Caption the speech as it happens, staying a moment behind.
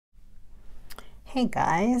Hey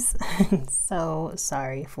guys, so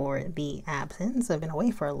sorry for the absence. I've been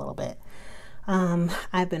away for a little bit.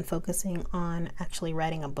 I've been focusing on actually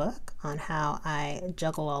writing a book on how I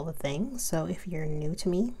juggle all the things. So if you're new to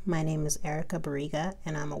me, my name is Erica Barriga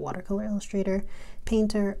and I'm a watercolor illustrator,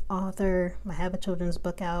 painter, author. I have a children's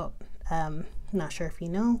book out. Not sure if you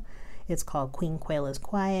know. It's called Queen Quayla's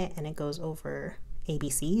Quiet and it goes over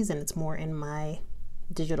ABCs and it's more in my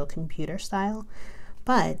digital computer style.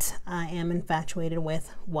 But I am infatuated with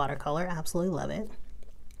watercolor, absolutely love it.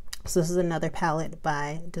 So this is another palette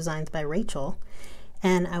by Designs by Rachel.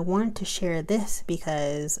 And I wanted to share this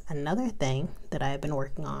because another thing that I've been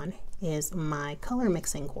working on is my color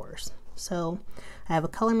mixing course. So I have a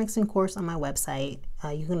color mixing course on my website.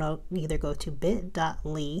 You can either go to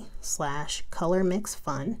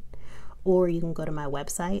bit.ly/colormixfun, or you can go to my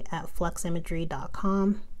website at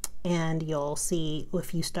fluximagery.com. And you'll see,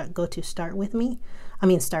 if you start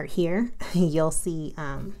here, you'll see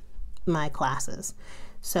my classes.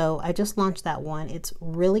 So I just launched that one. It's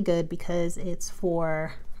really good because it's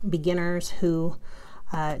for beginners who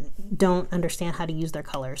don't understand how to use their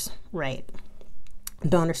colors right,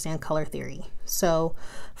 don't understand color theory. So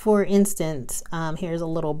for instance, here's a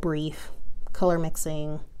little brief color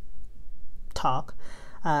mixing talk.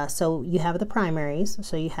 So you have the primaries,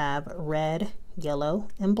 so you have red, yellow,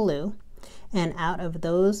 and blue, and out of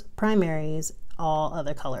those primaries all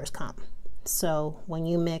other colors come. So when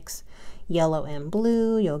you mix yellow and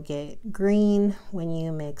blue, you'll get green. When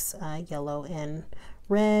you mix yellow and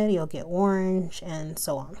red, you'll get orange, and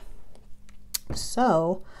so on.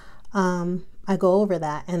 So I go over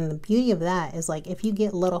that, and the beauty of that is, like, if you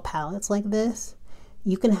get little palettes like this,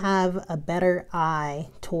 you can have a better eye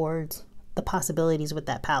towards the possibilities with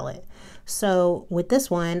that palette. So with this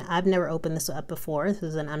one, I've never opened this up before. This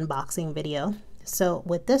is an unboxing video. So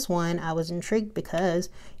with this one, I was intrigued because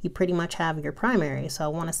you pretty much have your primary. So I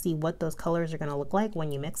want to see what those colors are going to look like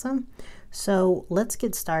when you mix them. So let's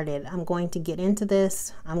get started. I'm going to get into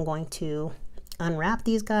this. I'm going to unwrap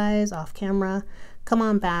these guys off camera. Come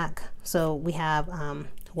on back. So we have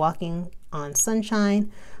Walking on Sunshine,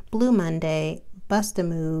 Blue Monday, Bust a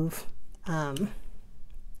Move, Come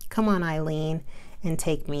On Eileen, and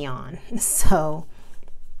Take Me On. So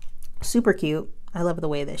super cute. I love the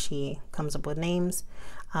way that she comes up with names.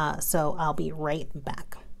 So I'll be right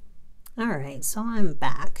back. All right, so I'm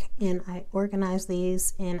back and I organized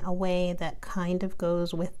these in a way that kind of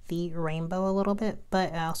goes with the rainbow a little bit,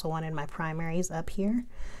 but I also wanted my primaries up here.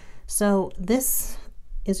 So this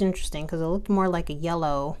is interesting because it looked more like a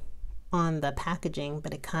yellow on the packaging,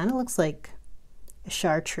 but it kind of looks like a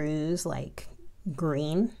chartreuse, like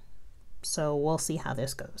green. So we'll see how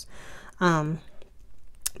this goes.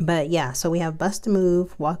 But yeah, so we have Bust a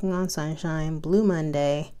Move, Walking on Sunshine, Blue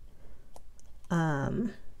Monday.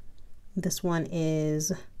 This one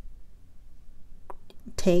is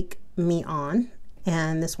Take Me On,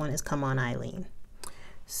 and this one is Come On Eileen.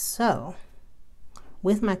 So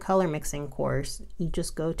with my color mixing course, you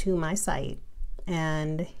just go to my site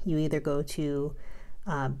and you either go to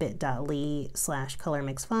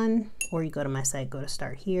bit.ly/colormixfun, or you go to my site, go to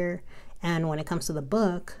Start Here. And when it comes to the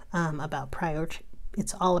book,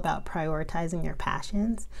 it's all about prioritizing your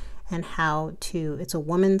passions and how to, it's a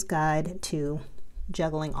woman's guide to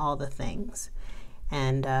juggling all the things.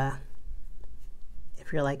 And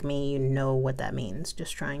if you're like me, you know what that means.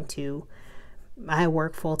 Just trying to, I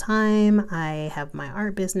work full time, I have my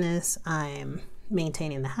art business, I'm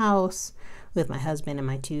maintaining the house with my husband and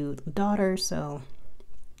my 2 daughters, so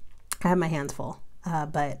I have my hands full.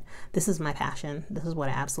 But this is my passion. This is what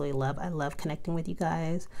I absolutely love. I love connecting with you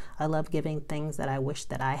guys. I love giving things that I wish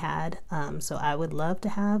that I had. So I would love to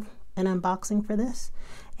have an unboxing for this.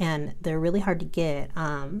 And they're really hard to get.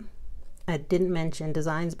 I didn't mention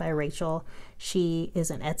Designs by Rachel. She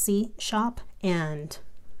is an Etsy shop, and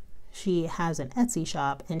she has an Etsy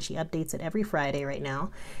shop and she updates it every Friday right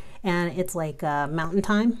now. And it's like mountain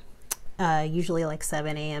time, usually like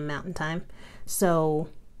 7 a.m. mountain time. So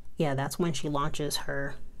yeah, that's when she launches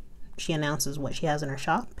she announces what she has in her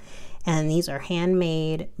shop. And these are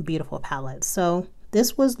handmade, beautiful palettes. So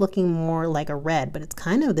this was looking more like a red, but it's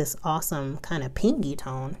kind of this awesome kind of pinky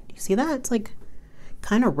tone. You see that? It's like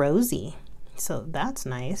kind of rosy. So that's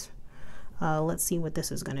nice. Let's see what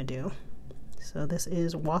this is gonna do. So this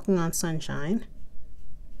is Walking on Sunshine.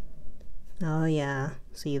 Oh yeah,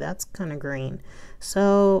 see, that's kind of green.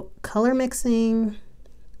 So color mixing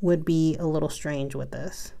would be a little strange with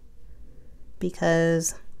this,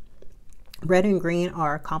 because red and green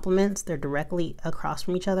are complements. They're directly across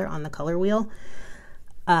from each other on the color wheel,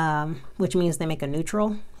 which means they make a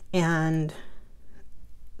neutral. And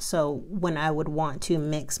So when I would want to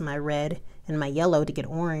mix my red and my yellow to get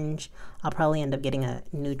orange, I'll probably end up getting a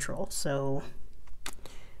neutral. So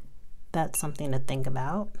that's something to think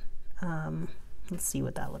about. Let's see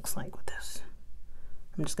what that looks like with this.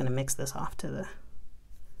 I'm just going to mix this off to the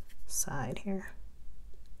side here.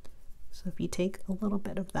 So if you take a little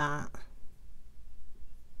bit of that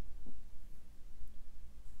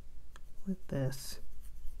with this,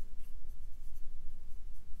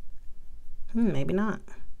 maybe not.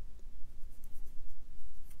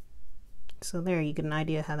 So there, you get an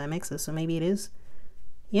idea how that mixes. So maybe it is,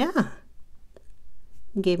 yeah,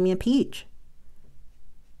 it gave me a peach.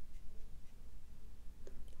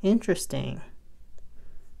 Interesting.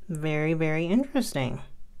 Very, very interesting.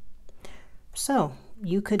 So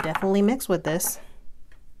you could definitely mix with this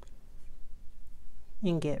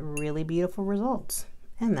and get really beautiful results.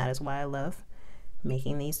 And that is why I love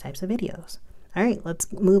making these types of videos. All right,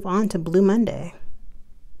 let's move on to Blue Monday.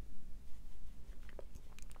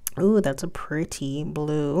 Ooh, that's a pretty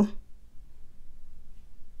blue.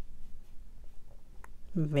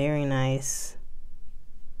 Very nice.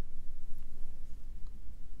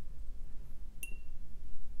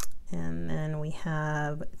 And then we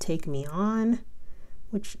have Take Me On,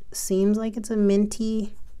 which seems like it's a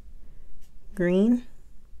minty green.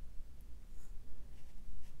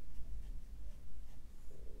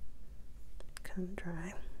 Kind of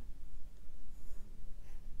dry.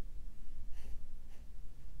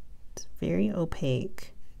 It's very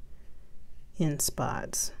opaque in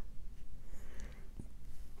spots.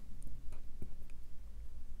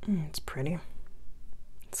 It's pretty.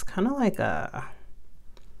 It's kind of like a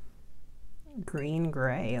green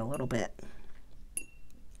gray a little bit.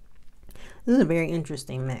 This is a very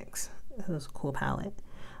interesting mix. This is a cool palette.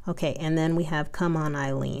 Okay, and then we have Come On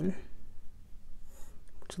Eileen,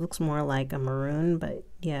 which looks more like a maroon, but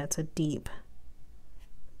yeah, it's a deep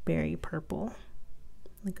berry purple.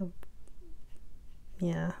 Like a,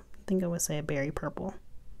 yeah, I think I would say a berry purple.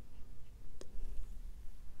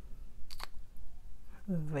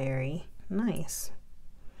 Very nice.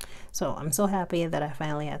 So I'm so happy that I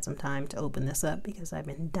finally had some time to open this up, because I've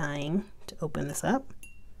been dying to open this up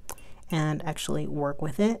and actually work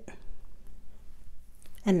with it.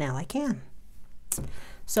 And now I can.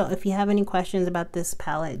 So if you have any questions about this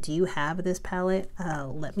palette, do you have this palette?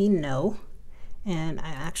 Let me know. And I'm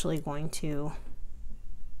actually going to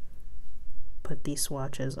put these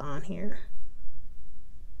swatches on here.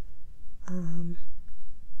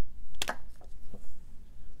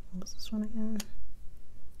 What was this one again?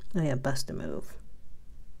 Oh yeah, Bust a Move.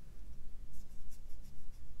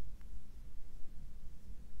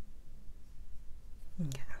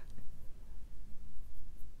 Okay.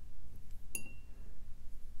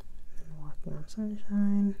 And Walking on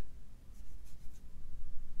Sunshine.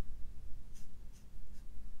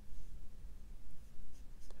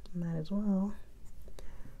 Might as well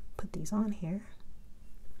put these on here.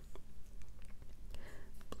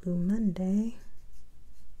 Blue Monday.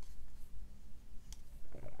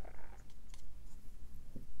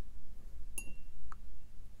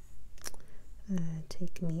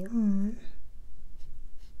 Take Me On.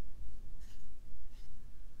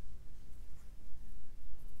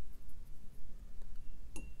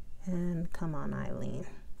 And Come On Eileen.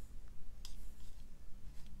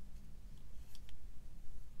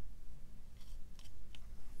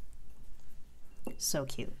 So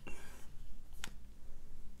cute.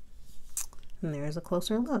 And there's a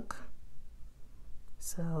closer look.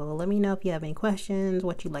 So let me know if you have any questions,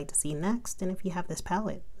 what you'd like to see next, and if you have this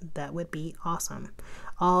palette, that would be awesome.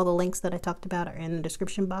 All the links that I talked about are in the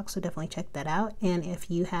description box, so definitely check that out. And if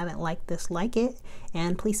you haven't liked this, like it,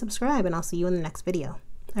 and please subscribe, and I'll see you in the next video.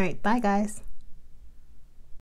 All right, bye guys.